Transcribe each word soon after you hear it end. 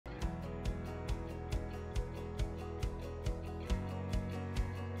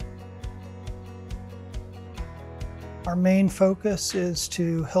Our main focus is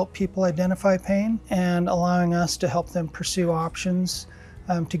to help people identify pain and allowing us to help them pursue options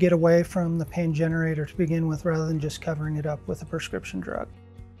to get away from the pain generator to begin with, rather than just covering it up with a prescription drug.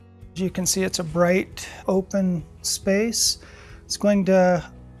 As you can see, it's a bright, open space. It's going to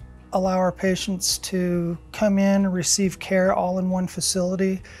allow our patients to come in and receive care all in one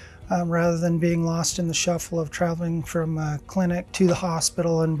facility, rather than being lost in the shuffle of traveling from a clinic to the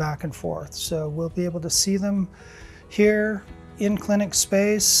hospital and back and forth. So we'll be able to see them here in clinic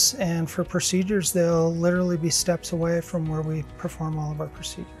space, and for procedures, they'll literally be steps away from where we perform all of our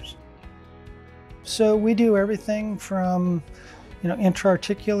procedures. So we do everything from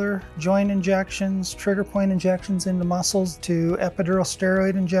intra-articular joint injections, trigger point injections into muscles, to epidural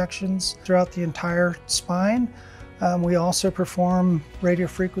steroid injections throughout the entire spine. We also perform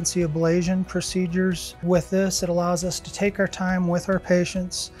radiofrequency ablation procedures. With this, it allows us to take our time with our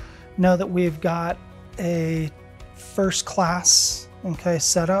patients, know that we've got a first-class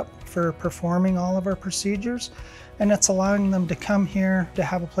setup for performing all of our procedures, and it's allowing them to come here to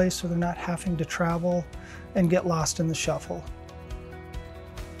have a place where they're not having to travel and get lost in the shuffle.